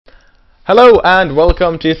Hello and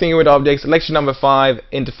welcome to Thinking with Objects, lecture number 5,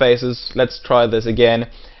 interfaces. Let's try this again.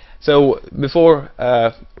 So before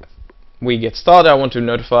we get started, I want to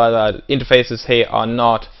notify that interfaces here are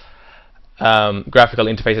not graphical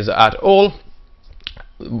interfaces at all,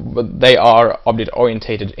 but they are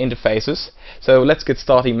object-oriented interfaces. So let's get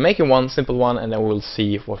started making one simple one, and then we'll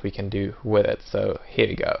see what we can do with it. So here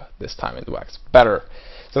we go. This time it works better.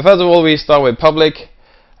 So first of all, we start with public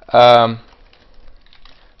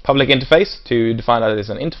interface to define that it is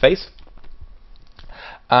an interface,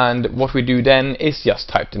 and what we do then is just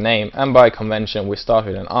type the name, and by convention we start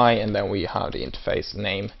with an I, and then we have the interface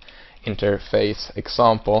name, interface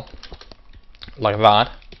example, like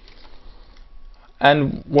that.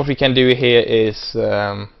 And what we can do here is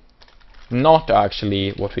not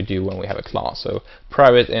actually what we do when we have a class. So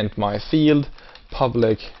private int my field,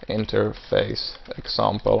 public interface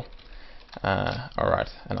example. Alright,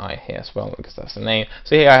 an I here as well because that's the name.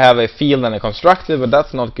 So here I have a field and a constructor, but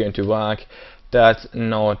that's not going to work. That's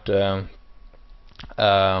not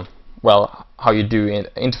well, how you do in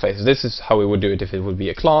interfaces. This is how we would do it if it would be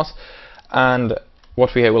a class. And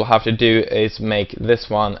what we will have to do is make this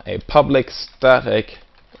one a public static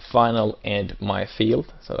final int my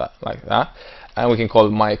field, so that like that. And we can call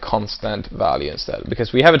it my constant value instead,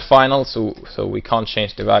 because we have it final, so we can't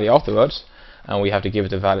change the value afterwards, and we have to give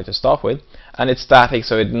it a value to start with. And it's static,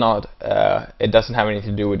 so it doesn't have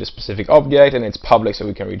anything to do with a specific object, and it's public, so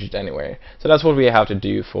we can reach it anywhere. So that's what we have to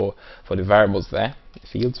do for the variables there, the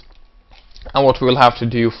fields. And what we'll have to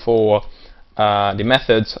do for the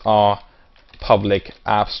methods are public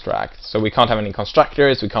abstract. So we can't have any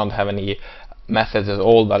constructors, we can't have any methods at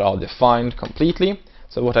all that are defined completely.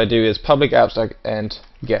 So what I do is public abstract and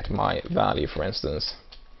get my value, for instance,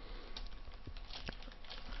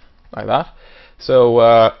 like that.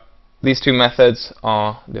 So these two methods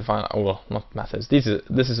are defined. Oh, well, not methods. This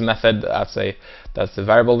is a method. That's the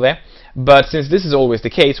variable there. But since this is always the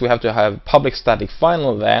case, we have to have public static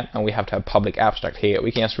final there, and we have to have public abstract here.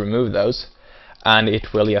 We can just remove those, and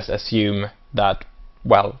it will just assume that,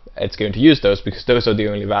 well, it's going to use those because those are the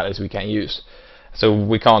only values we can use. So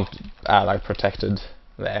we can't add like protected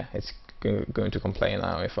there. It's going to complain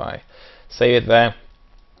now if I save it there.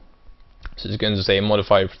 So it's going to say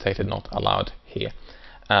modifier protected not allowed here.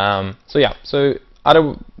 So yeah, so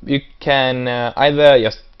you can either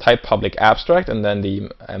just type public abstract and then the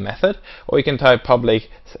method, or you can type public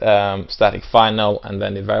static final and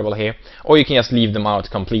then the variable here, or you can just leave them out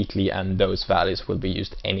completely and those values will be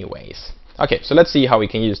used anyways. Okay, so let's see how we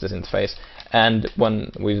can use this interface, and when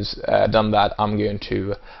we've done that, I'm going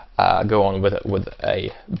to go on with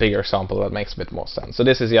a bigger example that makes a bit more sense. So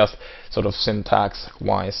this is just sort of syntax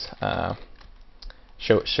wise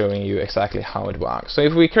showing you exactly how it works. So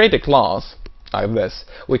if we create a class like this,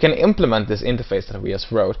 we can implement this interface that we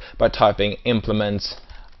just wrote by typing implements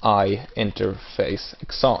I interface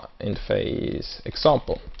example,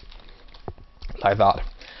 like that.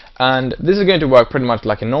 And this is going to work pretty much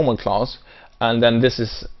like a normal class, and then this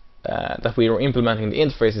is that we are implementing the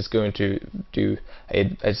interface is going to do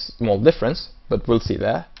a small difference, but we'll see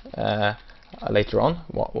there later on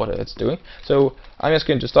what it's doing. So I'm just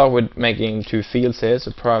going to start with making two fields here,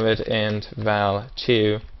 so private int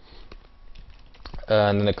val2,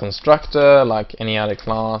 and then a constructor like any other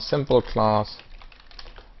class, simple class,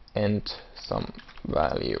 int some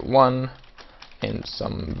value 1, int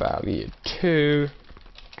some value 2,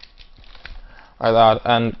 like that.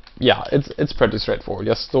 And yeah, it's pretty straightforward,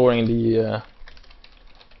 just storing the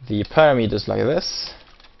parameters like this.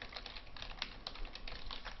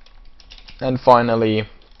 And finally,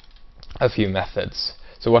 a few methods.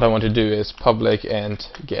 So what I want to do is public int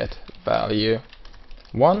get value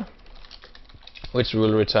 1, which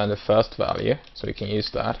will return the first value, so we can use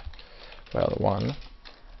that, val 1,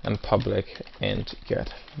 and public int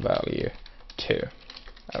get value 2.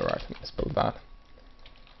 Alright, let me spell that.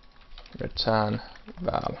 Return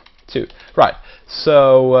val 2. Right,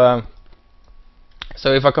 so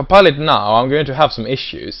so if I compile it now, I'm going to have some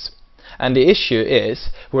issues. And the issue is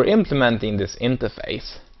we're implementing this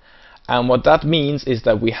interface, and what that means is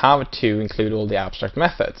that we have to include all the abstract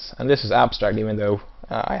methods. And this is abstract, even though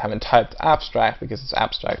I haven't typed abstract, because it's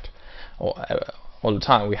abstract all the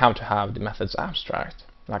time. We have to have the methods abstract,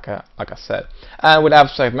 like I said. And with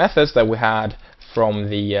abstract methods that we had from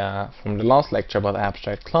the last lecture about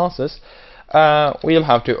abstract classes, we'll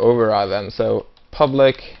have to override them. So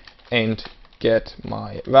public int get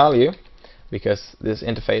my value, because this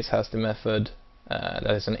interface has the method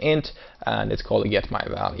that is an int, and it's called get my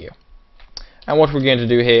value. And what we're going to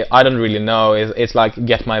do here, I don't really know, it's like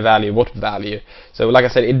get my value, what value? So like I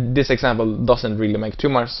said, this example doesn't really make too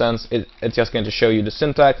much sense. It's just going to show you the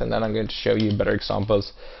syntax, and then I'm going to show you better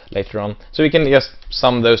examples later on. So we can just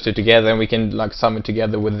sum those two together, and we can like sum it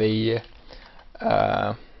together with the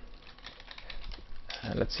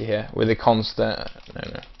let's see here, with the constant,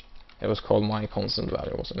 no, it was called my constant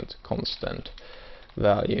value, wasn't it? Constant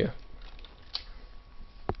value.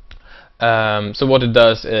 So what it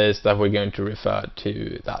does is that we're going to refer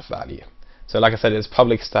to that value. So like I said, it's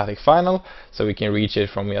public static final, so we can reach it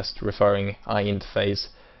from just referring iInterface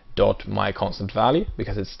dot my constant value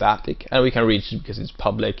because it's static, and we can reach it because it's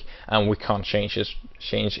public, and we can't change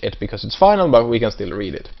it because it's final, but we can still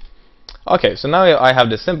read it. Okay, so now I have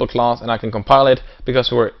this simple class, and I can compile it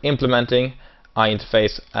because we're implementing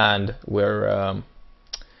iInterface, and we're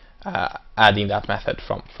adding that method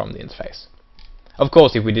from the interface. Of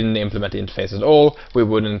course, if we didn't implement the interface at all, we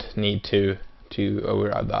wouldn't need to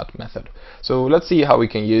override that method. So let's see how we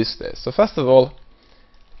can use this. So first of all,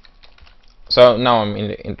 so now I'm in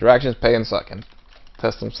the interactions pane, so I can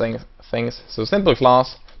test some things. So simple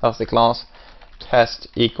class, that's the class. Test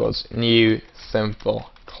equals new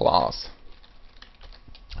simple class.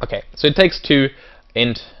 Okay, so it takes two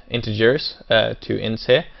integers, two ints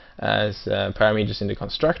here, as parameters in the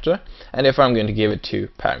constructor, and if I'm going to give it two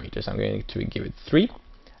parameters, I'm going to give it 3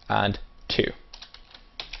 and 2,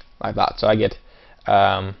 like that. So I get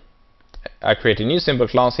I create a new simple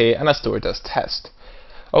class here, and I store it as test.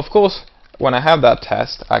 Of course, when I have that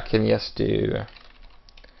test, I can just do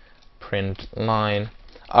print line.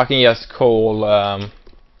 I can just call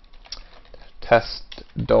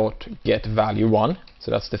test.getValue1. So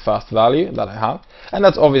that's the first value that I have, and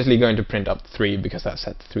that's obviously going to print up 3 because I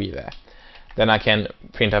set 3 there. Then I can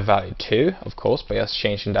print up value 2, of course, by just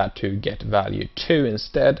changing that to get value 2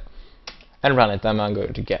 instead, and run it. Then I'm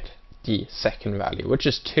going to get the second value, which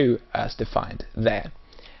is 2 as defined there.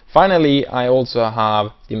 Finally, I also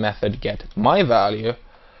have the method get my value,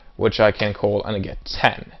 which I can call and get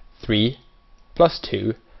 10. 3 plus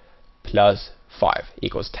 2 plus 5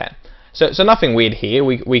 equals 10. So nothing weird here.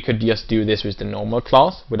 We could just do this with the normal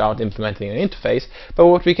class without implementing an interface, but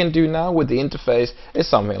what we can do now with the interface is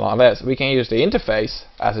something like this. We can use the interface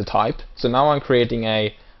as a type. So now I'm creating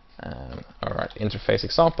a alright, interface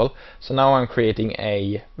example. So now I'm creating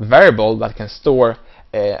a variable that can store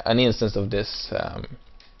an instance of this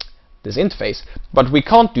this interface, but we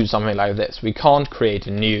can't do something like this. We can't create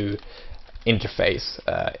a new interface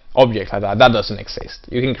object like that. That doesn't exist.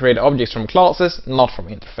 You can create objects from classes, not from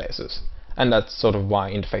interfaces, and that's sort of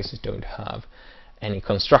why interfaces don't have any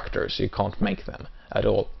constructors. You can't make them at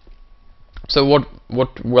all. So what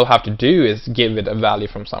we'll have to do is give it a value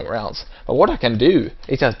from somewhere else. But what I can do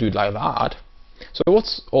is just do it like that. So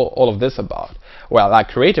what's all of this about? Well, I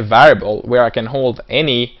create a variable where I can hold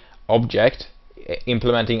any object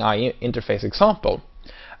implementing iInterface example.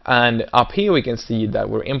 And up here we can see that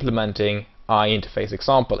we're implementing iInterface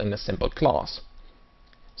example in a simple class.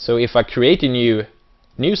 So if I create a new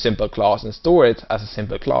simple class and store it as a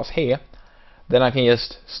simple class here, then I can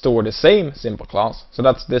just store the same simple class. So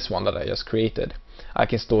that's this one that I just created. I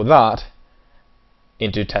can store that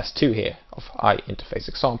into test2 here of iInterface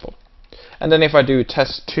example. And then if I do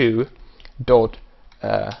test2 dot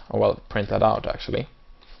well, print that out actually.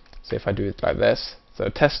 So if I do it like this, so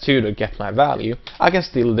test2 to get my value, I can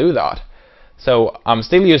still do that. So I'm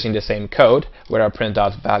still using the same code where I print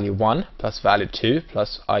out value 1 plus value 2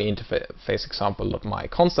 plus iInterface example of my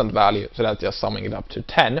constant value, so that's just summing it up to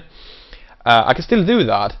 10. I can still do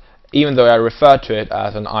that even though I refer to it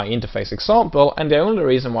as an iInterface example, and the only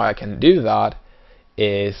reason why I can do that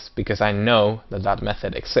is because I know that that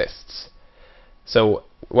method exists. So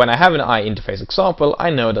when I have an iInterface example, I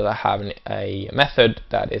know that I have a method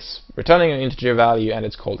that is returning an integer value, and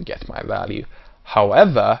it's called getMyValue.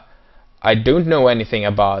 However, I don't know anything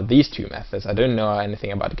about these two methods. I don't know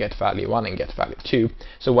anything about getValue1 and getValue2.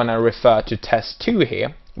 So when I refer to test2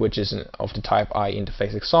 here, which is of the type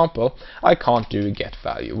iInterface example, I can't do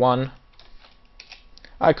getValue1.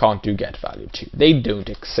 I can't do getValue2. They don't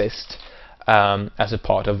exist as a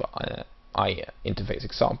part of iInterface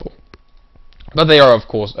example. But they are of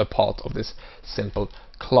course a part of this simple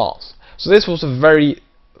class. So this was a very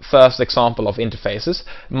first example of interfaces.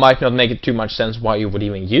 Might not make it too much sense why you would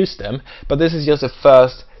even use them, but this is just a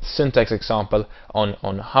first syntax example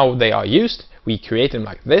on how they are used. We create them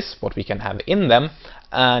like this, what we can have in them,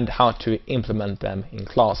 and how to implement them in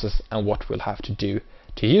classes, and what we'll have to do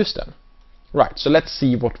to use them. Right, so let's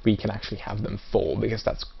see what we can actually have them for, because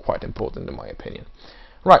that's quite important in my opinion.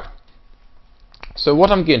 Right, so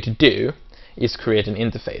what I'm going to do is create an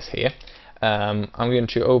interface here. I'm going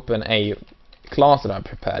to open a class that I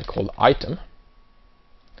prepared called item,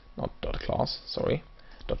 not .class, sorry,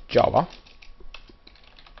 .java,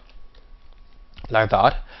 like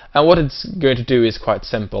that. And what it's going to do is quite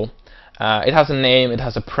simple. It has a name, it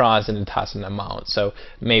has a price, and it has an amount. So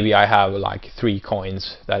maybe I have like 3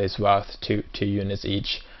 coins that is worth 2 units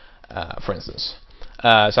each, for instance.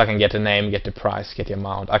 So I can get the name, get the price, get the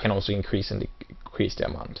amount. I can also increase and decrease the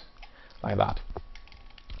amount, like that.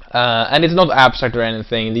 And it's not abstract or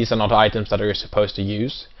anything. These are not items that you're supposed to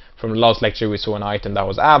use. From the last lecture we saw an item that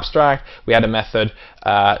was abstract. We had a method,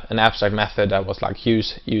 an abstract method that was like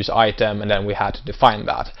use item, and then we had to define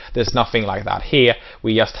that. There's nothing like that here.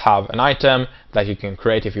 We just have an item that you can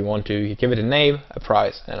create if you want to. You give it a name, a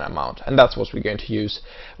price, and an amount, and that's what we're going to use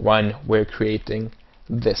when we're creating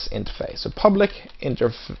this interface. So public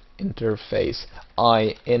interface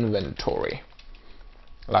iInventory,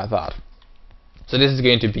 like that. So this is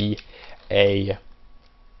going to be a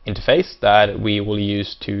interface that we will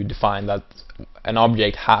use to define that an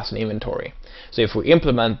object has an inventory. So if we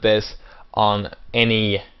implement this on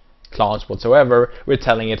any class whatsoever, we're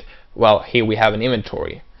telling it, well, here we have an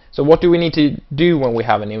inventory. So what do we need to do when we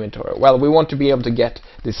have an inventory? Well, we want to be able to get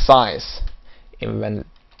the size,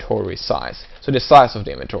 inventory size. So the size of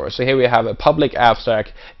the inventory. So here we have a public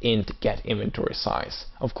abstract int get inventory size.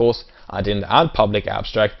 Of course, I didn't add public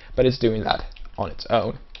abstract, but it's doing that on its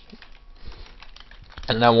own.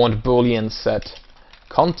 And I want boolean set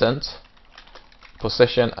content,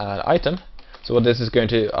 position, and item. So what this is going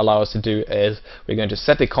to allow us to do is we're going to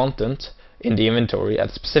set the content in the inventory at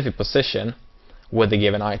a specific position with the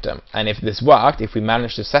given item. And if this worked, if we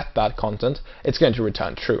manage to set that content, it's going to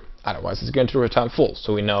return true. Otherwise, it's going to return false,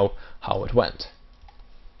 so we know how it went.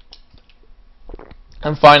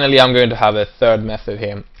 And finally, I'm going to have a third method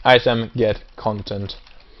here, item get content,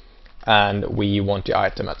 and we want the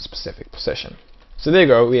item at a specific position. So there you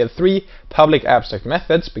go, we have 3 public abstract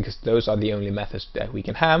methods, because those are the only methods that we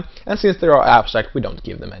can have, and since they are abstract, we don't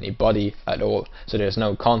give them any body at all. So there's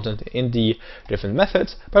no content in the different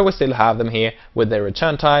methods, but we still have them here with their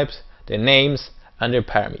return types, their names, and their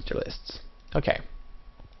parameter lists. Okay,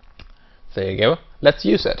 there you go, let's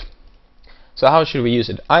use it. So how should we use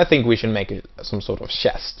it? I think we should make it some sort of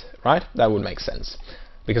chest, right? That would make sense,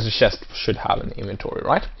 because a chest should have an inventory,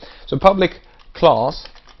 right? So public class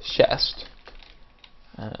chest,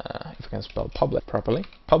 if I can spell public properly,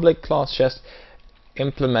 public class chest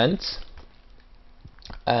implements,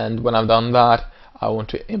 and when I've done that, I want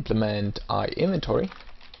to implement iInventory,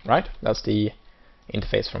 right? That's the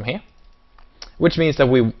interface from here, which means that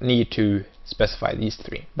we need to specify these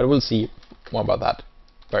 3, but we'll see more about that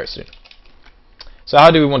very soon. So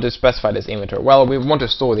how do we want to specify this inventory? Well, we want to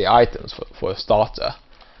store the items for a starter,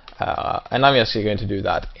 and I'm actually going to do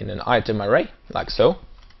that in an item array, like so.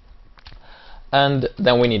 And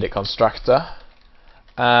then we need a constructor,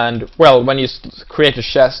 and well, when you create a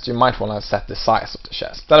chest, you might want to set the size of the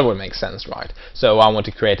chest. That would make sense, right? So I want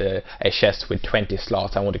to create a chest with 20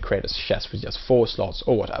 slots, I want to create a chest with just 4 slots,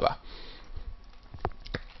 or whatever.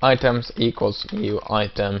 Items equals new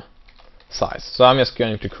item size. So I'm just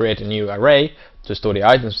going to create a new array to store the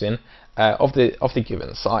items in of the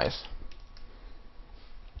given size.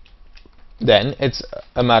 Then it's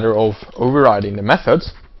a matter of overriding the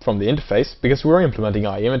methods from the interface, because we're implementing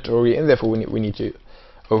iInventory, and therefore we need to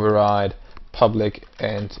override public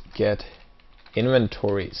and get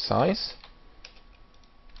inventory size,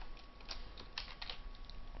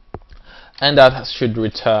 and that should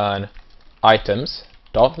return items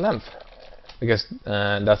dot length, because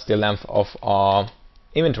that's the length of our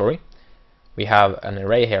inventory. We have an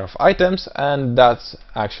array here of items, and that's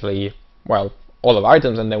actually, well, all of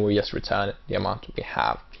items, and then we just return the amount we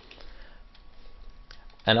have.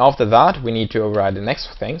 And after that, we need to override the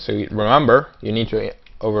next thing. So remember, you need to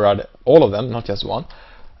override all of them, not just one.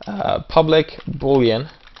 Public boolean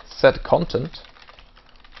set content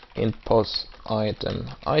input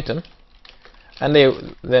item, and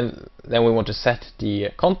then we want to set the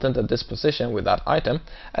content at this position with that item,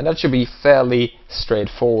 and that should be fairly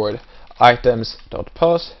straightforward.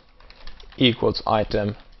 Items.pos equals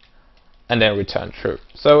item, and then return true.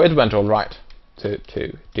 So it went all right to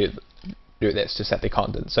do this, to set the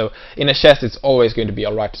content. So in a chest, it's always going to be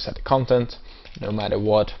alright to set the content, no matter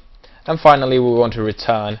what. And finally, we want to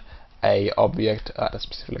return a object at a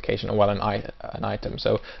specific location, well, an item.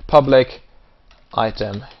 So public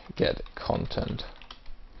item get content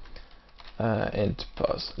int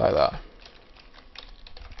pos, like that.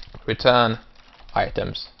 Return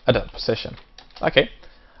items at that position. Okay,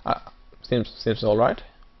 seems all right.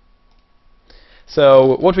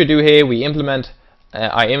 So what we do here, we implement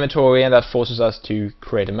iInventory, and that forces us to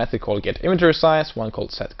create a method called getInventorySize, one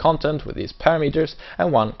called setContent with these parameters,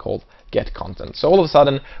 and one called getContent. So all of a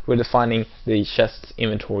sudden we're defining the chest's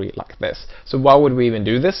inventory like this. So why would we even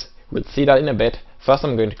do this? We'll see that in a bit. First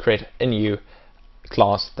I'm going to create a new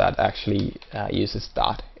class that actually uses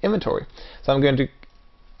that inventory. So I'm going to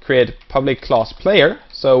create public class player.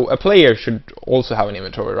 So a player should also have an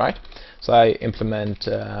inventory, right? So I implement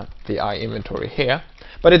the iInventory here,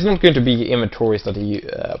 but it's not going to be inventories that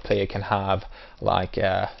a player can have, like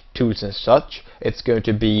tools and such. It's going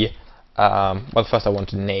to be well, first I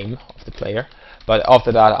want the name of the player, but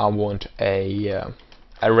after that I want a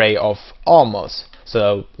array of armors,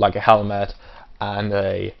 so like a helmet and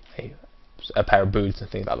a pair of boots and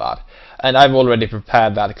things like that. And I've already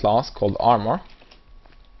prepared that class called armor.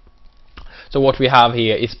 So what we have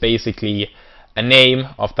here is basically a name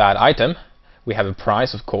of that item. We have a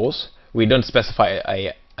price, of course. We don't specify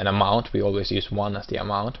an amount, we always use 1 as the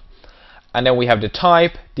amount. And then we have the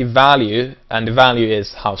type, the value, and the value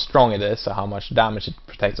is how strong it is, so how much damage it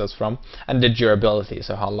protects us from, and the durability,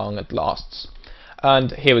 so how long it lasts.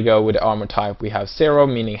 And here we go with the armor type. We have 0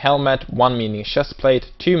 meaning helmet, 1 meaning chest plate,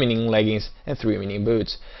 2 meaning leggings, and 3 meaning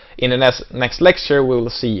boots. In the next lecture we will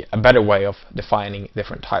see a better way of defining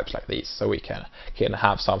different types like these, so we can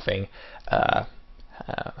have something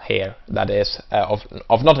here that is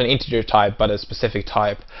of not an integer type but a specific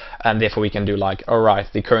type, and therefore we can do like, alright,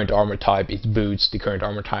 the current armor type is boots, the current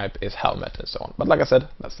armor type is helmet, and so on. But like I said,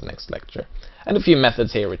 that's the next lecture. And a few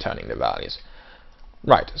methods here returning the values.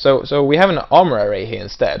 Right, so we have an armor array here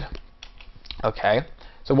instead. Okay,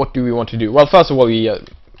 so what do we want to do? Well, first of all, we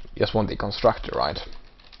just want the constructor, right?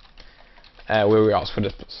 Where we ask for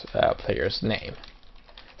the player's name.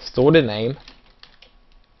 Store the name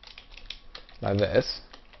like this.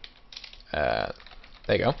 There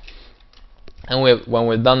you go. And when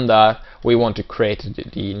we've done that, we want to create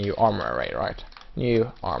the new armor array, right?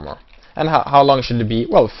 New armor. And how long should it be?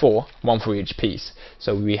 Well, 4, 1 for each piece.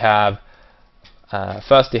 So we have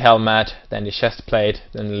first the helmet, then the chest plate,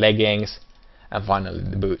 then the leggings, and finally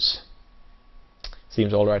the boots.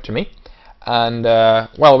 Seems alright to me. And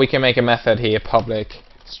well, we can make a method here, public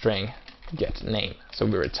string get name. So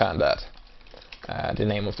we return that. The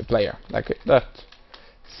name of the player. That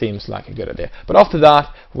seems like a good idea. But after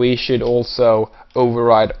that, we should also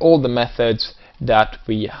override all the methods that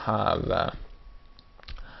we have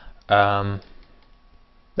from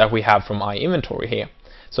iInventory here.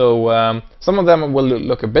 So some of them will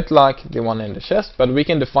look a bit like the one in the chest, but we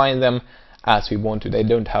can define them as we want to. They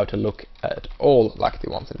don't have to look at all like the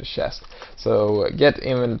ones in the chest. So get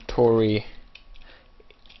inventory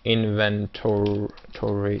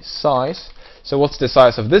size. So what's the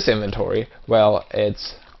size of this inventory? Well,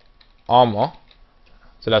 it's armor,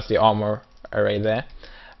 so that's the armor array there,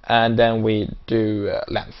 and then we do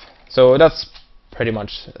length. So that's pretty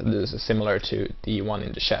much similar to the one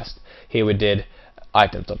in the chest. Here we did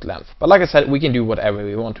items.length, but like I said, we can do whatever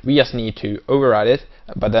we want. We just need to override it,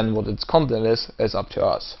 but then what its content is up to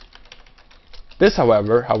us. This,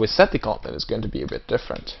 however, how we set the content is going to be a bit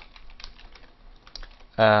different.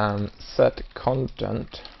 Set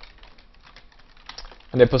content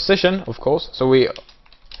and the position, of course. So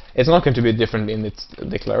it's not going to be different in its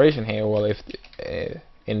declaration here. Well, if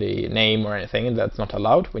in the name or anything, that's not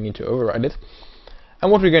allowed. We need to override it.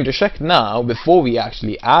 And what we're going to check now, before we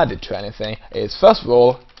actually add it to anything, is first of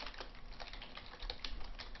all,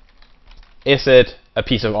 is it a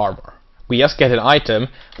piece of armor? We just get an item,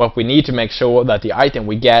 but we need to make sure that the item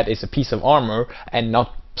we get is a piece of armor and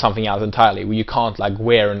not something else entirely. You can't like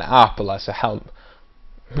wear an apple as a helmet.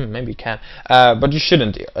 Maybe you can, but you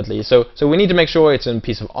shouldn't, at least. So we need to make sure it's a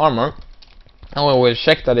piece of armor. And when we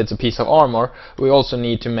check that it's a piece of armor, we also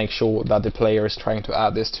need to make sure that the player is trying to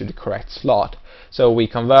add this to the correct slot. So we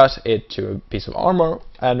convert it to a piece of armor,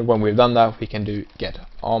 and when we've done that, we can do get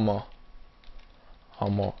armor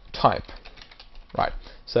type. Right.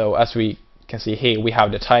 So as we can see here, we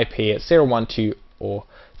have the type here 0, 1, 2, or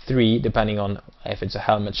 3, depending on if it's a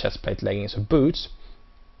helmet, chest plate, leggings, or boots.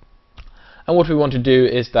 And what we want to do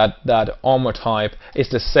is that armor type is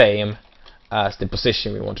the same as the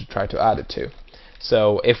position we want to try to add it to.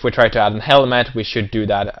 So if we try to add a helmet, we should do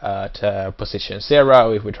that at position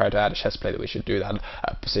 0. If we try to add a chest plate, we should do that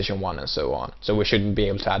at position 1, and so on. So we shouldn't be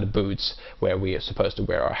able to add boots where we are supposed to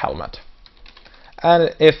wear our helmet.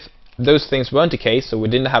 And if those things weren't the case, so we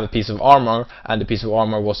didn't have a piece of armor and the piece of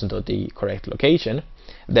armor wasn't at the correct location,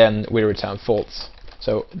 then we return false.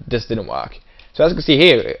 So this didn't work. So as you can see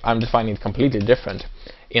here, I'm defining it completely different.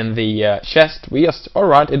 In the chest, we just,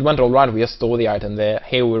 alright, it went alright, we just store the item there.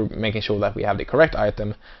 Here we're making sure that we have the correct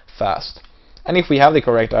item first. And if we have the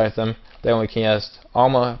correct item, then we can just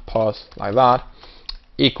armor pass like that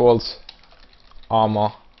equals armor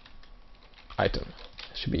item.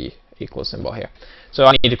 Should be equal symbol here. So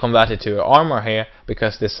I need to convert it to armor here,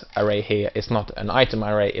 because this array here is not an item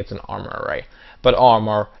array, it's an armor array. But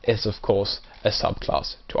armor is of course a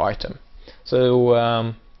subclass to item.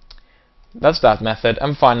 So that's that method.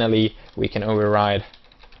 And finally we can override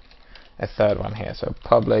a third one here. So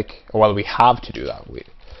public, well, we have to do that with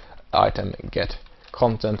item get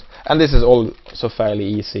content, and this is also fairly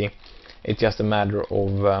easy. It's just a matter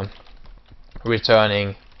of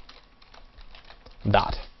returning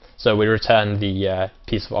that. So we return the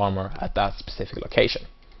piece of armor at that specific location.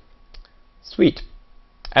 Sweet.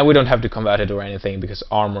 And we don't have to convert it or anything, because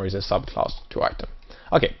armor is a subclass to item.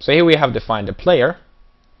 Okay, so here we have defined a player.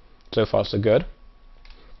 So far so good.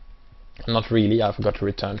 Not really, I forgot to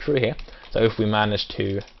return true here. So if we manage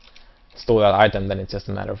to store that item, then it's just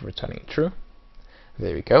a matter of returning true.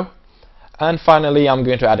 There we go. And finally I'm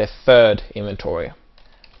going to add a third inventory.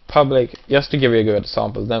 Public, just to give you a good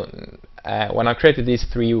example, then when I created these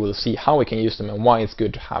three, you will see how we can use them and why it's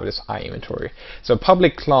good to have this I inventory. So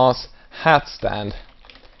public class hat stand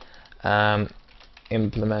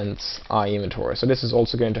implements I inventory. So this is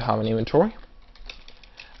also going to have an inventory,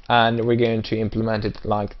 and we're going to implement it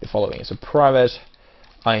like the following. So private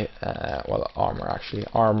armor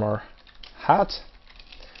hat,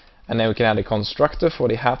 and then we can add a constructor for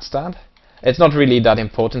the hat stand. It's not really that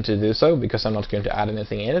important to do so, because I'm not going to add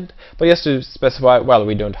anything in it, but just to specify, well,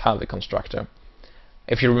 we don't have the constructor.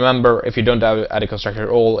 If you remember, if you don't add a constructor at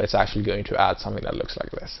all, it's actually going to add something that looks like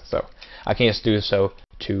this. So I can just do so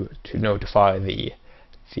to notify the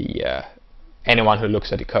anyone who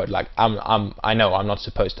looks at the code, like I know I'm not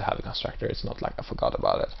supposed to have a constructor. It's not like I forgot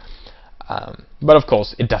about it. But of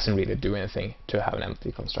course it doesn't really do anything to have an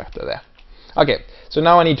empty constructor there. Okay, so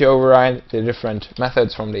now I need to override the different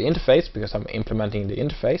methods from the interface, because I'm implementing the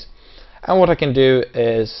interface. And what I can do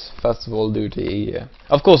is, first of all, do the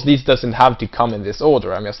of course these doesn't have to come in this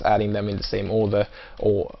order. I'm just adding them in the same order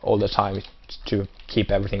all the time to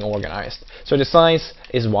keep everything organized. So the size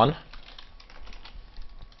is 1.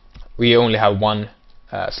 We only have one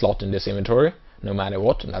slot in this inventory, no matter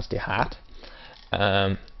what, and that's the hat.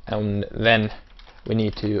 And then we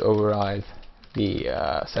need to override the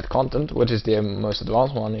set content, which is the most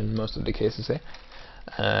advanced one in most of the cases here.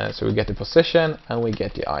 So we get the position and we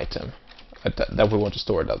get the item that we want to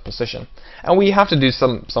store at that position. And we have to do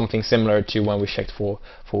something similar to when we checked for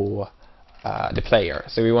the player.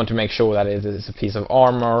 So we want to make sure that it is a piece of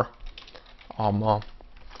armor,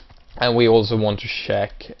 and we also want to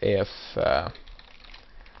check if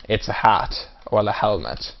it's a hat or a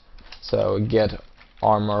helmet. So get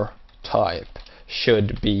armor type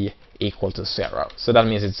should be equal to 0. So that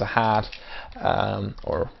means it's a hat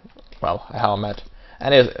or, well, a helmet,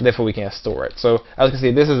 and therefore we can store it. So as you can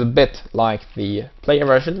see, this is a bit like the player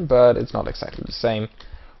version, but it's not exactly the same.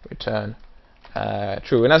 Return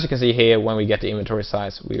true, and as you can see here, when we get the inventory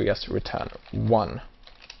size, we just return 1.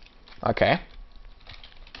 Okay.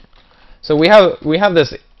 So we have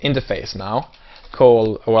this interface now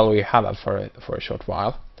called, well, we have that for a short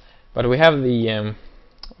while, but we have the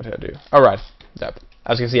what did I do? All right, that.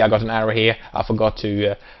 As you can see, I got an error here. I forgot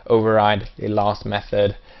to override the last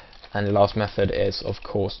method, and the last method is of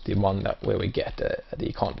course the one where we get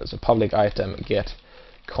the content. So public item get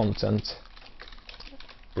content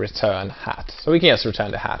return hat. So we can just return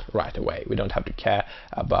the hat right away. We don't have to care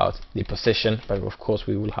about the position, but of course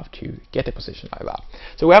we will have to get a position like that.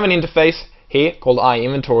 So we have an interface here called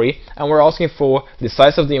iInventory, and we're asking for the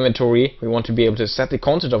size of the inventory. We want to be able to set the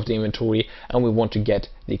content of the inventory, and we want to get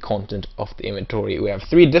the content of the inventory. We have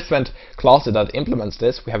 3 different classes that implements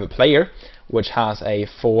this. We have a player, which has a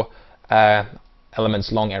 4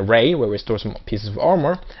 elements long array where we store some pieces of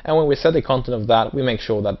armor, and when we set the content of that, we make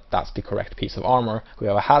sure that that's the correct piece of armor. We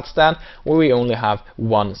have a hat stand where we only have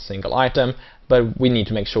one single item, but we need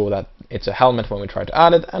to make sure that it's a helmet when we try to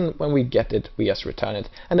add it, and when we get it, we just return it.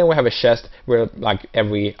 And then we have a chest where like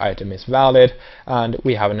every item is valid, and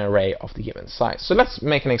we have an array of the given size. So let's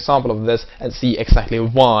make an example of this and see exactly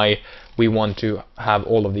why we want to have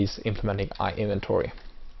all of these implementing iInventory.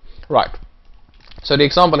 Right. So the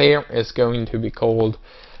example here is going to be called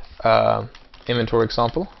inventory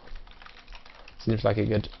example. Seems like a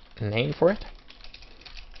good name for it.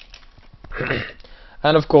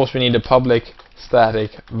 And of course we need a public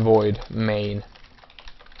static void main,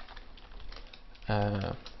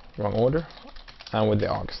 wrong order, and with the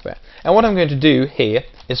args there. And what I'm going to do here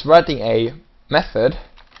is writing a method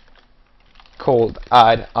called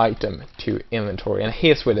add item to inventory, and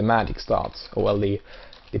here's where the magic starts, or well, the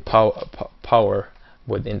power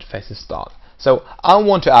with the interfaces start. So I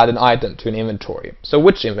want to add an item to an inventory. So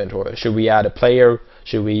which inventory? Should we add a player?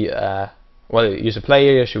 Should we use a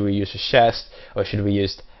player? Should we use a chest? Or should we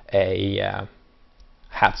use a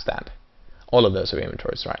hat stand? All of those are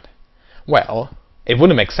inventories, right? Well, it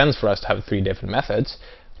wouldn't make sense for us to have 3 different methods.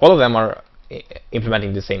 All of them are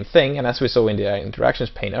implementing the same thing, and as we saw in the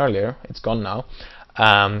interactions pane earlier, it's gone now,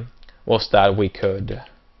 was that we could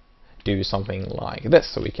do something like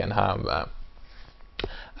this. So we can have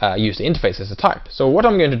use the interface as a type. So what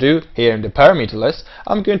I'm going to do here in the parameter list,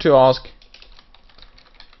 I'm going to ask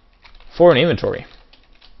for an inventory.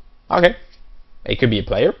 Okay. It could be a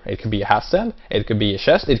player, it could be a hat stand, it could be a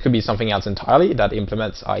chest, it could be something else entirely that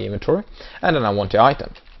implements iInventory, and then I want the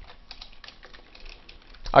item.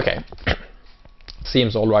 Okay,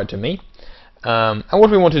 seems alright to me. And what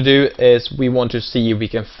we want to do is we want to see if we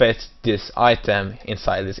can fit this item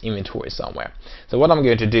inside this inventory somewhere. So what I'm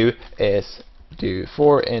going to do is do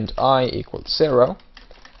for int I equals 0,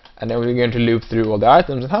 and then we're going to loop through all the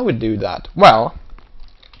items. And how we do that? Well,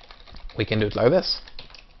 we can do it like this.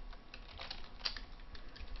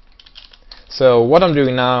 So what I'm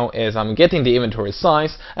doing now is I'm getting the inventory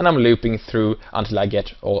size and I'm looping through until I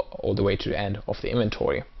get all the way to the end of the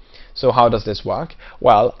inventory. So how does this work?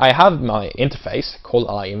 Well, I have my interface called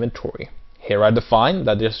iInventory. Here I define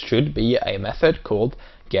that there should be a method called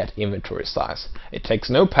getInventorySize. It takes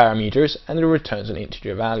no parameters and it returns an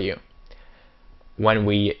integer value. When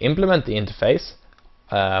we implement the interface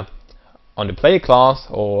on the player class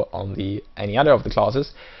or on any other of the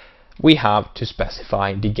classes, we have to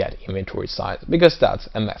specify the getInventorySize because that's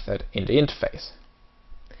a method in the interface.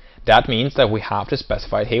 That means that we have to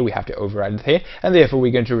specify it here, we have to override it here, and therefore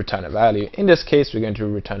we're going to return a value. In this case, we're going to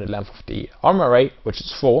return the length of the armor array, which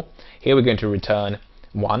is 4. Here we're going to return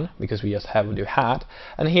 1 because we just have a new hat,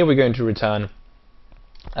 and here we're going to return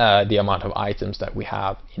the amount of items that we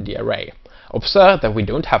have in the array. Observe that we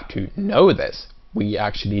don't have to know this. We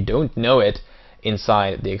actually don't know it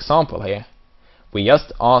inside the example here. We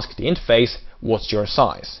just ask the interface, what's your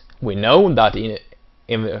size? We know that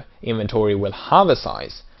inventory will have a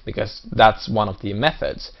size because that's one of the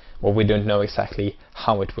methods, but we don't know exactly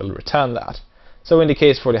how it will return that. So in the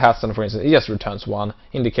case for the hat stand, for instance, it just returns 1.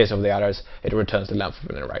 In the case of the others, it returns the length of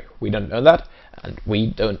an array. We don't know that, and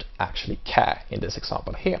we don't actually care in this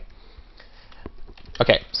example here.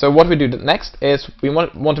 Okay, so what we do next is we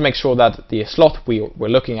want to make sure that the slot we're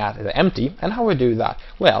looking at is empty. And how we do that?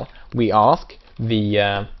 Well, we ask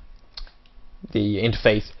the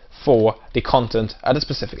interface for the content at a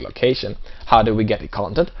specific location. How do we get the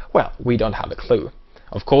content? Well, we don't have a clue.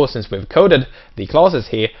 Of course, since we've coded the classes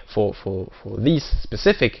here for these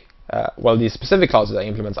specific these specific classes that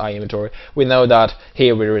implements iInventory, we know that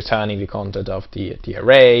here we're returning the content of the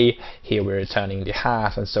array, here we're returning the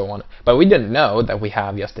hat, and so on. But we don't know that we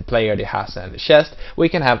have just the player, the hat, and the chest. We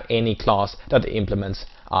can have any class that implements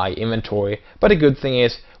iInventory. But the good thing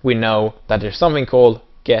is we know that there's something called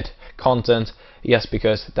getContent, just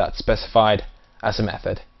because that's specified as a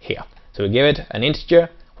method here. So we give it an integer,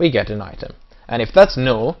 we get an item. And if that's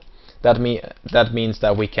null, that means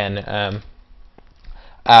that we can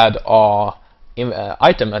add our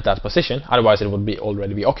item at that position, otherwise it would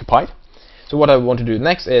already be occupied. So what I want to do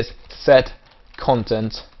next is set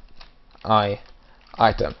content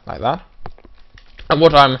item, like that. And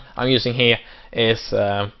what I'm using here is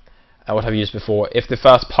what I've used before. If the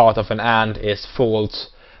first part of an AND is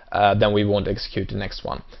false, then we won't execute the next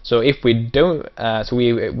one. So if we don't,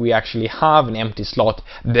 we actually have an empty slot,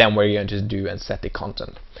 then we're going to do and set the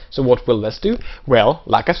content. So what will this do? Well,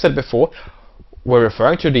 like I said before, we're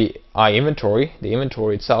referring to the iInventory, the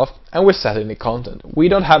inventory itself, and we're setting the content. We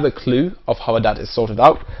don't have a clue of how that is sorted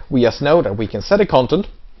out. We just know that we can set a content,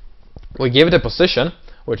 we give it a position,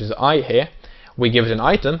 which is I here, we give it an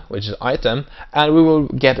item, which is item, and we will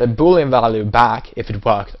get a Boolean value back if it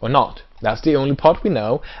worked or not. That's the only part we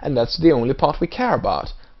know, and that's the only part we care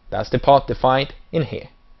about. That's the part defined in here.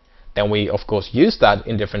 Then we of course use that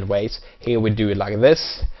in different ways. Here we do it like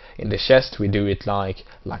this. In the chest we do it like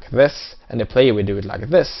this, and the player we do it like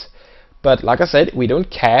this. But like I said, we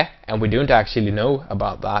don't care, and we don't actually know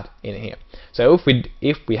about that in here. So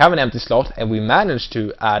if we have an empty slot and we manage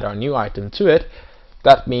to add our new item to it,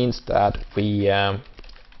 that means that we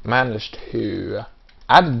managed to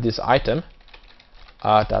add this item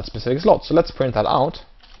at that specific slot. So let's print that out,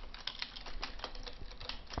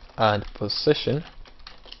 and position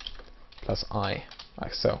plus I,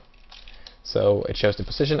 like so. So it shows the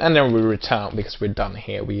position, and then we return because we're done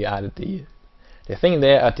here. We added the thing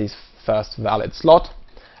there at the first valid slot,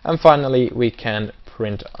 and finally we can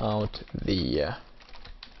print out the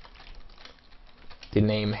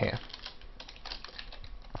name here.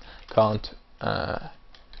 Can't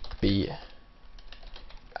be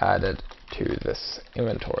added to this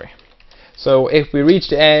inventory. So if we reach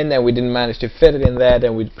the end and we didn't manage to fit it in there,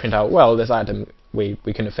 then we print out, well, this item we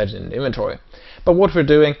couldn't fit it in the inventory. But what we're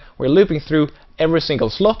doing, we're looping through every single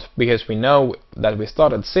slot because we know that we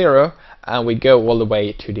start at 0 and we go all the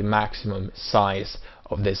way to the maximum size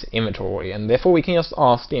of this inventory, and therefore we can just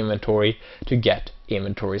ask the inventory to get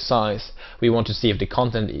inventory size. We want to see if the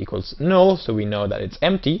content equals null, so we know that it's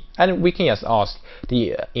empty, and we can just ask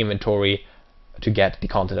the inventory to get the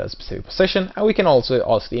content at a specific position, and we can also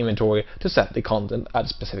ask the inventory to set the content at a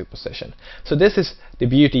specific position. So this is the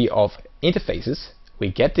beauty of interfaces.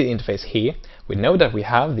 We get the interface here, we know that we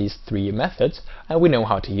have these three methods, and we know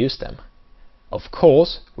how to use them. Of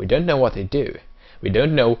course, we don't know what they do. We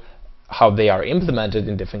don't know how they are implemented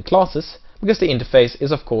in different classes, because the interface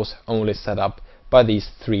is of course only set up by these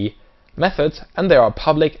three methods, and they are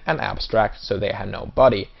public and abstract, so they have no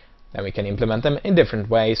body. Then we can implement them in different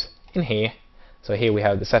ways in here. So here we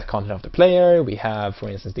have the set content of the player, we have, for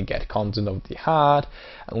instance, the get content of the hat,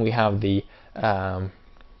 and we have the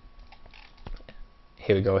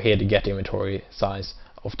here we go, here the get inventory size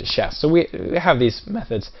of the chest. So we have these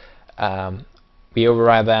methods, we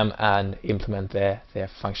override them and implement their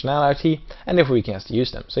functionality, and if we can just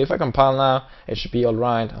use them. So if I compile now, it should be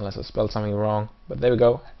alright, unless I spelled something wrong, but there we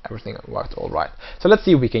go, everything worked alright. So let's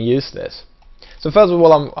see if we can use this. So first of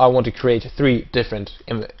all, I want to create three different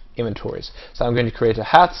inventories. So I'm going to create a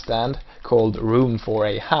hat stand called room for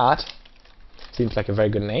a hat. Seems like a very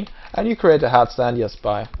good name. And you create a hat stand just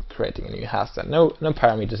by creating a new hat stand. No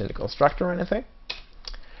parameters in the constructor or anything.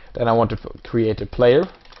 Then I want to create a player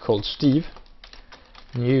called Steve.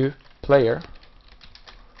 New player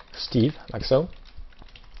Steve, like so.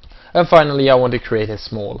 And finally I want to create a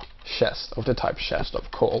small chest of the type chest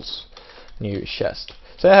of calls. New chest.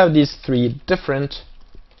 So I have these three different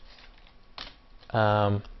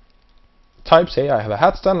types here. I have a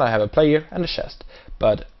hat stand, I have a player, and a chest.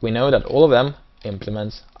 But we know that all of them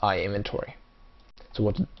implements iInventory. So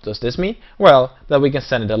what does this mean? Well, that we can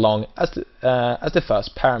send it along as the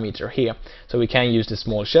first parameter here. So we can use the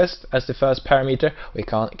small chest as the first parameter, we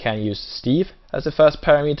can use Steve as the first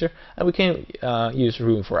parameter, and we can use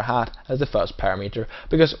room for a hat as the first parameter,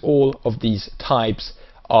 because all of these types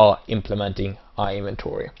are implementing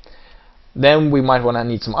iInventory. Then we might want to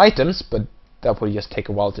need some items, but that will just take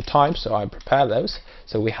a while to type, so I prepare those.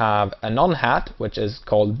 So we have a non-hat, which is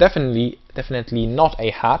called definitely not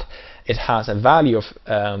a hat. It has a value of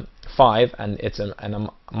 5 and it's an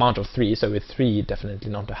amount of 3, so with 3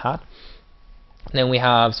 definitely not a hat. Then we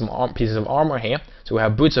have some pieces of armor here. So we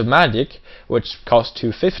have boots of magic, which cost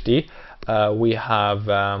 250. We have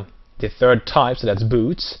the third type, so that's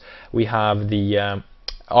boots. We have the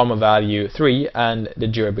armor value 3 and the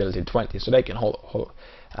durability 20, so they can hold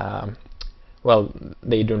well,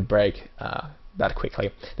 they don't break that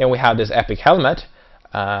quickly. Then we have this epic helmet,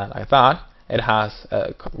 like that. It has,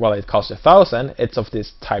 well, it costs 1,000. It's of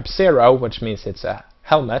this type 0, which means it's a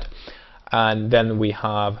helmet. And then we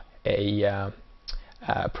have a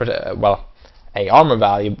armor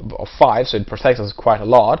value of 5, so it protects us quite a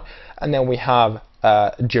lot. And then we have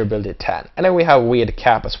durability 10. And then we have a weird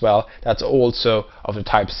cap as well. That's also of the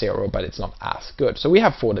type 0, but it's not as good. So we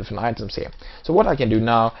have 4 different items here. So what I can do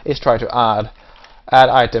now is try to add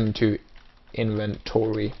item to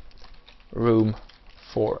inventory room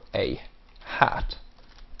for a hat.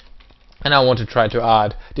 And I want to try to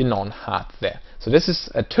add the non-hat there. So this is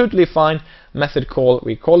a totally fine method call.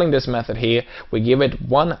 We're calling this method here. We give it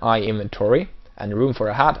one iInventory, and room for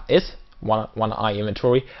a hat is one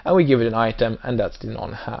iInventory, and we give it an item, and that's the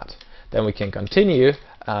non-hat. Then we can continue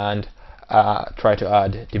and try to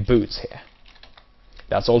add the boots here.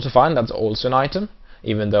 That's also fine. That's also an item,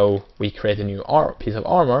 even though we create a new piece of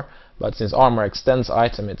armor. But since armor extends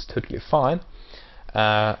item, it's totally fine.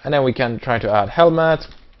 And then we can try to add helmet,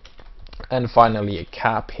 and finally a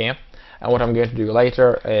cap here. And what I'm going to do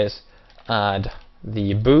later is add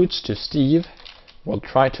the boots to Steve. We'll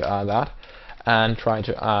try to add that, and try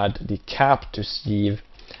to add the cap to Steve,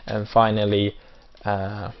 and finally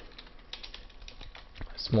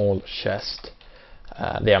small chest.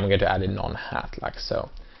 There I'm going to add a non-hat, like so.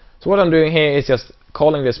 So what I'm doing here is just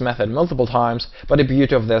calling this method multiple times, but the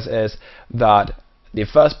beauty of this is that the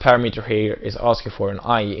first parameter here is asking for an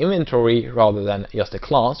iInventory rather than just a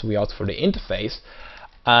class. We ask for the interface,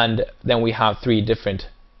 and then we have 3 different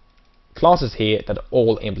classes here that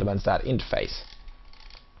all implements that interface.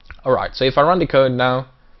 Alright, so if I run the code now,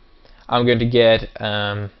 I'm going to get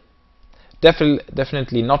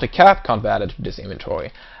definitely not a cap, can't be added to this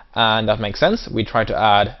inventory. And that makes sense. We try to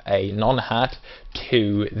add a non-hat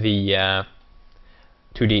to the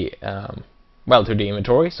well, to the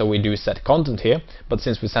inventory, so we do set content here, but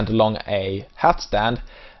since we sent along a hat stand,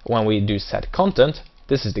 when we do set content,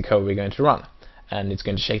 this is the code we're going to run, and it's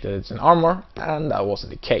going to check that it's an armor, and that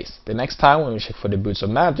wasn't the case. The next time when we check for the boots of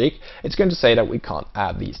magic, it's going to say that we can't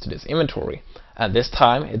add these to this inventory, and this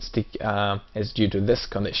time it's due to this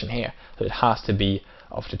condition here, so it has to be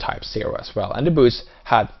of the type 0 as well, and the boots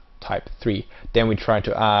had type 3. Then we tried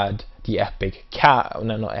to add the epic cap,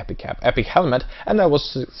 no, not epic cap, epic helmet, and that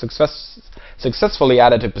was successfully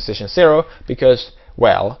added to position 0 because,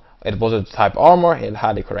 well, it was a type armor, it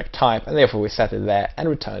had the correct type, and therefore we set it there and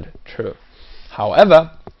returned true.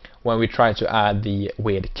 However, when we tried to add the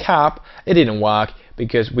weird cap, it didn't work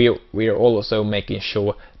because we are also making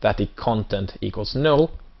sure that the content equals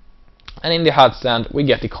null, and in the hat stand we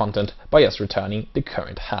get the content by just returning the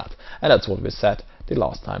current hat, and that's what we set the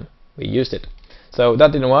last time we used it. So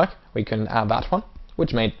that didn't work, we couldn't add that one,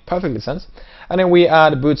 which made perfectly sense. And then we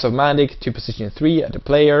add boots of magic to position 3 at the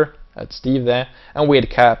player, at Steve there, and weird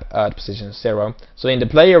cap at position 0. So in the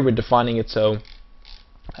player we're defining it so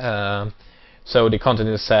the content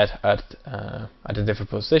is set at a different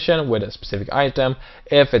position with a specific item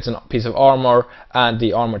if it's a piece of armor and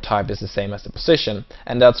the armor type is the same as the position,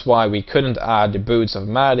 and that's why we couldn't add the boots of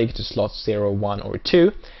magic to slots 0, 1 or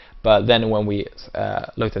 2. But then when we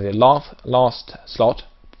looked at the last slot,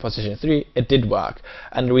 position 3, it did work.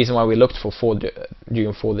 And the reason why we looked for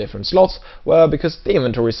during 4 different slots were because the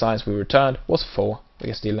inventory size we returned was 4,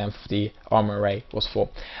 because the length of the armor array was 4.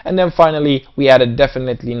 And then finally we added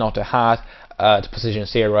definitely not a hat to position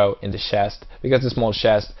 0 in the chest, because the small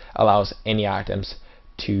chest allows any items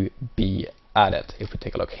to be added. If we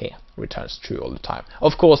take a look here, returns true all the time.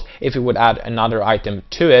 Of course, if we would add another item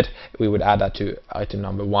to it, we would add that to item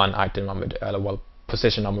number 1, item number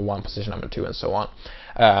position number 1, position number 2, and so on,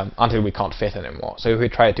 until we can't fit anymore. So if we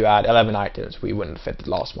try to add 11 items, we wouldn't fit the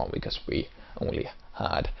last one because we only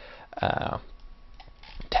had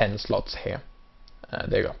 10 slots here.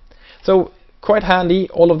 There you go. So quite handy.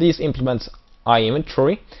 All of these implements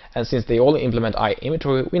iInventory, and since they all implement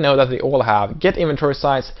iInventory, we know that they all have get inventory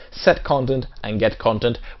size, set content, and get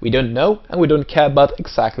content. We don't know and we don't care about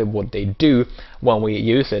exactly what they do when we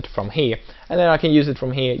use it from here, and then I can use it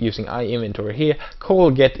from here using iInventory here,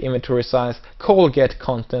 call get inventory size, call get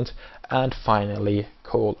content, and finally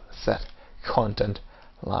call set content,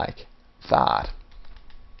 like that.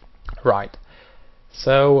 Right,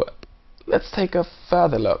 so let's take a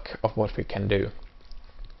further look of what we can do.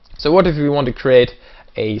 So what if we want to create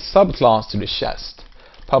a subclass to the chest?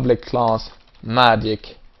 Public class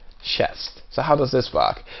magic chest. So how does this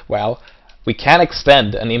work? Well, we can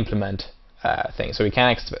extend and implement things. So we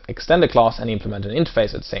can extend the class and implement an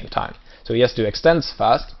interface at the same time. So we just do extends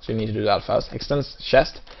first. So we need to do that first. Extends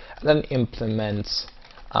chest, and then implements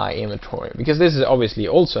iInventory, because this is obviously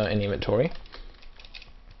also an inventory,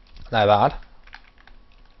 like that.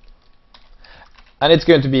 And it's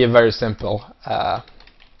going to be a very simple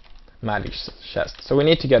magic chest. So we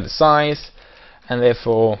need to get the size, and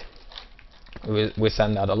therefore we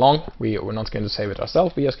send that along. We're not going to save it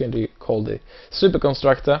ourselves, we're just going to call the super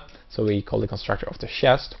constructor. So we call the constructor of the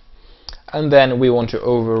chest, and then we want to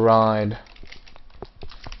override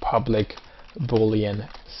public boolean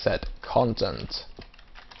set content,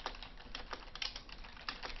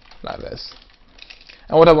 like this.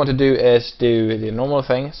 And what I want to do is do the normal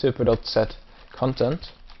thing, super.set content,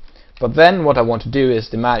 but then what I want to do is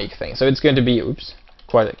the magic thing. So it's going to be, oops,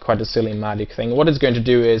 quite a silly magic thing. What it's going to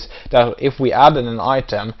do is that if we add an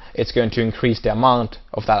item, it's going to increase the amount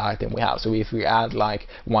of that item we have. So if we add like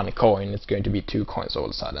 1 coin, it's going to be 2 coins all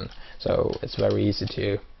of a sudden. So it's very easy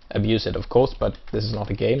to abuse it, of course, but this is not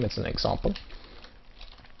a game, it's an example.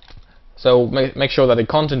 So make sure that the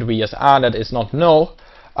content we just added is not null,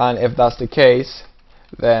 and if that's the case,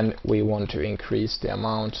 then we want to increase the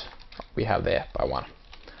amount we have there by 1.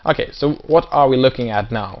 Okay, so what are we looking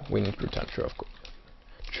at now? We need to return true, of course.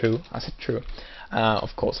 True, I said true, of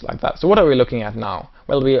course, like that. So what are we looking at now?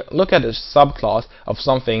 Well, we look at a subclass of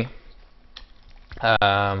something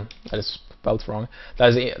that is spelled wrong,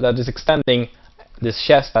 that is extending this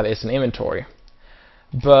chest that is an inventory.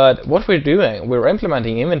 But what we're doing, we're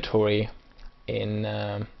implementing inventory in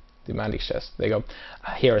the magic chest. They go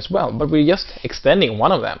here as well, but we're just extending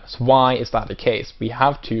one of them. So why is that the case? We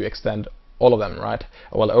have to extend all of them, right?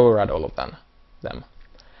 Well, override all of them.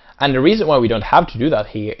 And the reason why we don't have to do that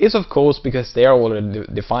here is, of course, because they are already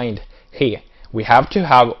defined here. We have to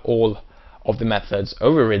have all of the methods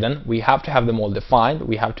overridden. We have to have them all defined.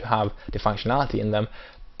 We have to have the functionality in them.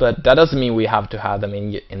 But that doesn't mean we have to have them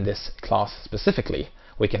in this class specifically.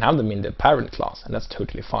 We can have them in the parent class, and that's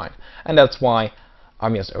totally fine. And that's why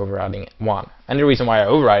I'm just overriding 1. And the reason why I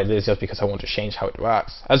override it is just because I want to change how it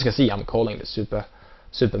works. As you can see, I'm calling the super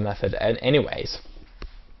method anyways.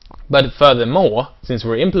 But furthermore, since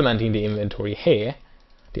we're implementing the inventory here,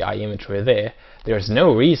 the I inventory there's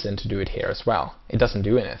no reason to do it here as well. It doesn't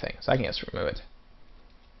do anything, so I can just remove it.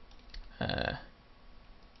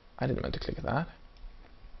 I didn't mean to click that.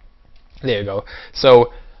 There you go.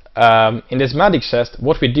 So in this magic chest,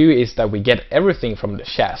 what we do is that we get everything from the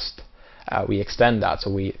chest. We extend that,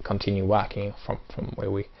 so we continue working from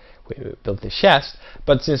where we built the chest.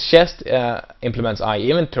 But since chest implements I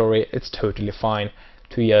inventory, it's totally fine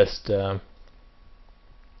to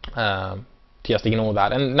just ignore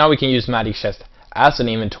that. And now we can use magic chest as an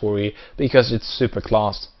inventory because its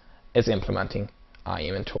superclass is implementing I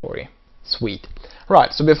inventory. Sweet.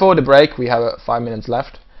 Right, so before the break, we have 5 minutes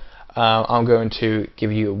left. I'm going to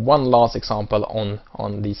give you one last example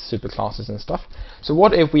on these superclasses and stuff. So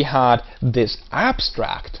what if we had this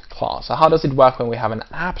abstract class? So how does it work when we have an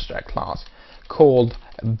abstract class called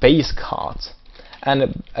base cart?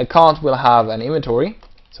 And a cart will have an inventory.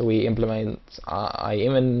 So we implement I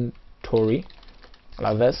inventory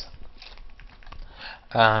like this.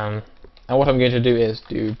 And what I'm going to do is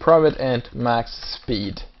do private int max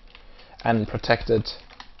speed and protected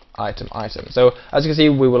item. So as you can see,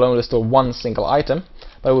 we will only store one single item,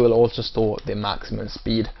 but we will also store the maximum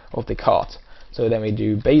speed of the cart. So then we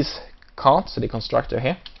do base cart, so the constructor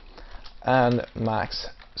here, and max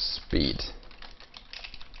speed.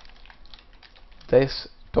 This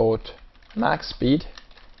dot max speed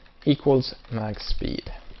equals max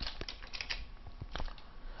speed.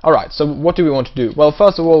 Alright, so what do we want to do? Well,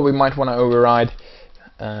 first of all, we might want to override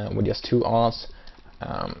with just 2 R's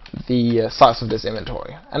the size of this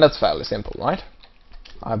inventory, and that's fairly simple, right?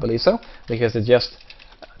 I believe so, because it's just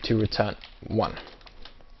to return 1.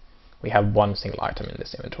 We have one single item in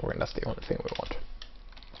this inventory, and that's the only thing we want.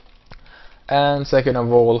 And second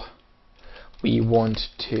of all, we want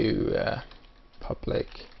to public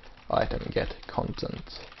item get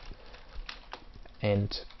content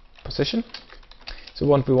int position. So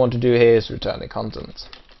what we want to do here is return the content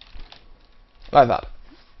like that.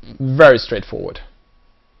 Very straightforward.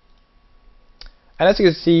 And as you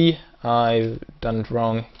can see, I've done it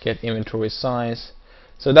wrong. Get inventory size.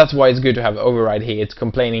 So that's why it's good to have override here. It's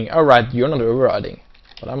complaining, oh right, you're not overriding.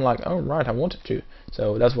 But I'm like, oh right, I wanted to.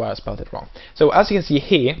 So that's why I spelled it wrong. So as you can see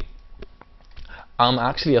here, I'm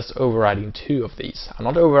actually just overriding 2 of these. I'm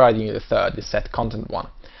not overriding the third, the set content one.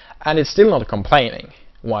 And it's still not complaining.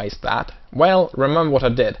 Why is that? Well, remember what I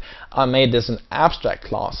did. I made this an abstract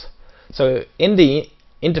class. So in the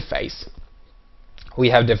interface,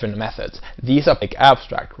 we have different methods. These are like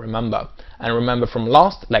abstract, remember. And remember from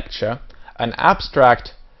last lecture, an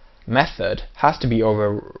abstract method has to be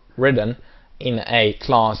overridden in a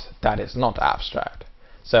class that is not abstract.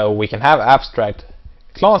 So we can have abstract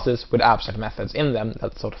classes with abstract methods in them.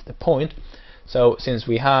 That's sort of the point. So since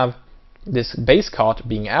we have this base cart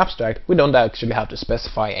being abstract, we don't actually have to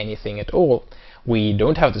specify anything at all. We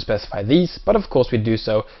don't have to specify these, but of course we do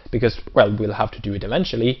so because, well, we'll have to do it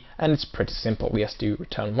eventually, and it's pretty simple. We just do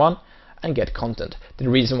return 1 and get content. The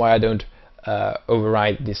reason why I don't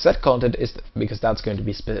override the set content is because that's going to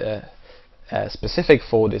be specific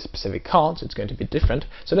for this specific cart, so it's going to be different.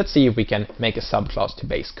 So let's see if we can make a subclass to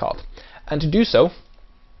base cart. And to do so,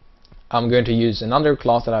 I'm going to use another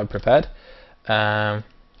class that I've prepared. Come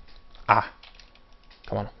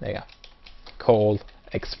on, there you go. Called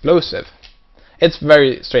explosive. It's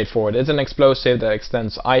very straightforward. It's an explosive that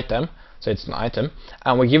extends item, so it's an item,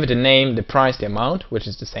 and we give it a name, the price, the amount, which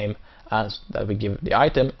is the same as that we give the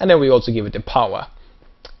item, and then we also give it the power.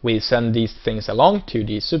 We send these things along to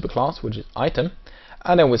the superclass, which is item,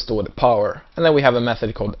 and then we store the power. And then we have a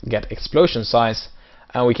method called get explosion size,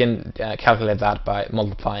 and we can calculate that by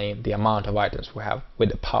multiplying the amount of items we have with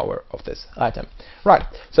the power of this item. Right,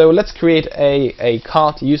 so let's create a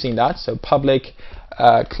cart using that. So public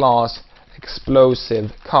class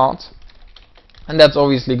explosive cart, and that's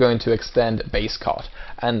obviously going to extend base cart.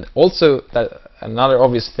 And also that another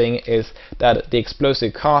obvious thing is that the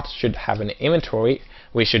explosive cart should have an inventory.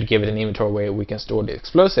 We should give it an inventory where we can store the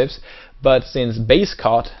explosives, but since base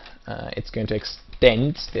cart it's going to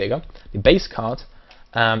extend, there you go, the base cart,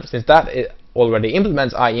 since that it already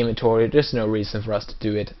implements I inventory, there's no reason for us to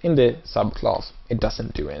do it in the subclass. It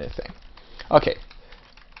doesn't do anything. Okay,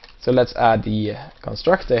 so let's add the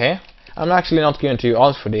constructor here. I'm actually not going to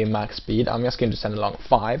ask for the max speed, I'm just going to send along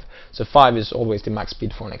 5. So 5 is always the max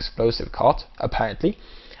speed for an explosive cart, apparently.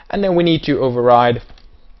 And then we need to override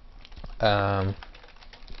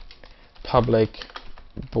public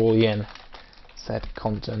boolean set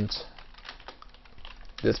content,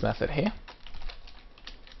 this method here.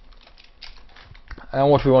 and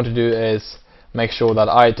what we want to do is make sure that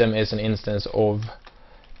item is an instance of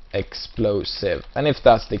explosive. And if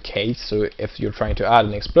that's the case, so if you're trying to add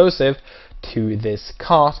an explosive to this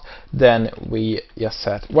cart, then we just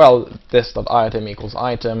set, well, this.item equals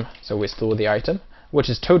item, so we store the item, which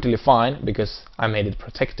is totally fine because I made it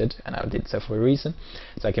protected and I did so for a reason,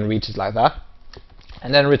 so I can reach it like that,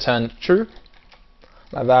 and then return true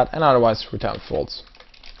like that, and otherwise return false.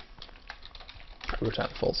 Return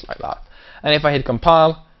false like that. And if I hit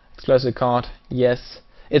compile, explosive cart, yes,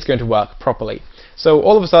 it's going to work properly. So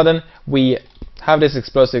all of a sudden we have this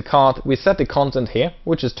explosive cart, we set the content here,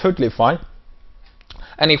 which is totally fine.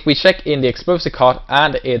 And if we check in the explosive cart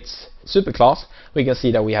and its superclass, we can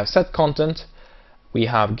see that we have set content, we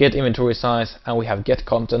have get inventory size, and we have get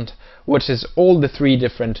content, which is all the three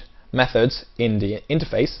different methods in the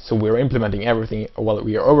interface. So we're implementing everything, well,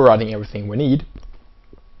 we are overriding everything we need.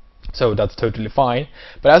 So that's totally fine.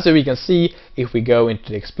 But as we can see, if we go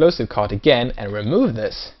into the explosive cart again and remove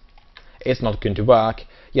this, it's not going to work,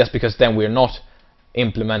 just because then we're not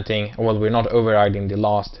implementing, well, we're not overriding the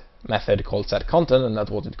last method called set content, and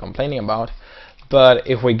that's what it's complaining about. But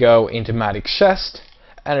if we go into Magic Chest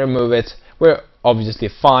and remove it, we're obviously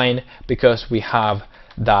fine because we have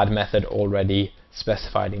that method already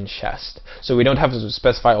specified in chest. So we don't have to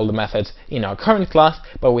specify all the methods in our current class,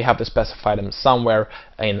 but we have to specify them somewhere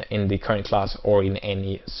in the current class or in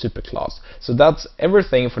any superclass. So that's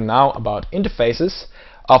everything for now about interfaces.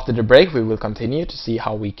 After the break, we will continue to see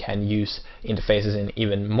how we can use interfaces in an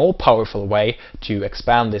even more powerful way to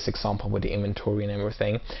expand this example with the inventory and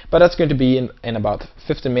everything. But that's going to be in about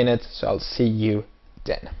 15 minutes, so I'll see you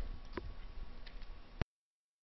then.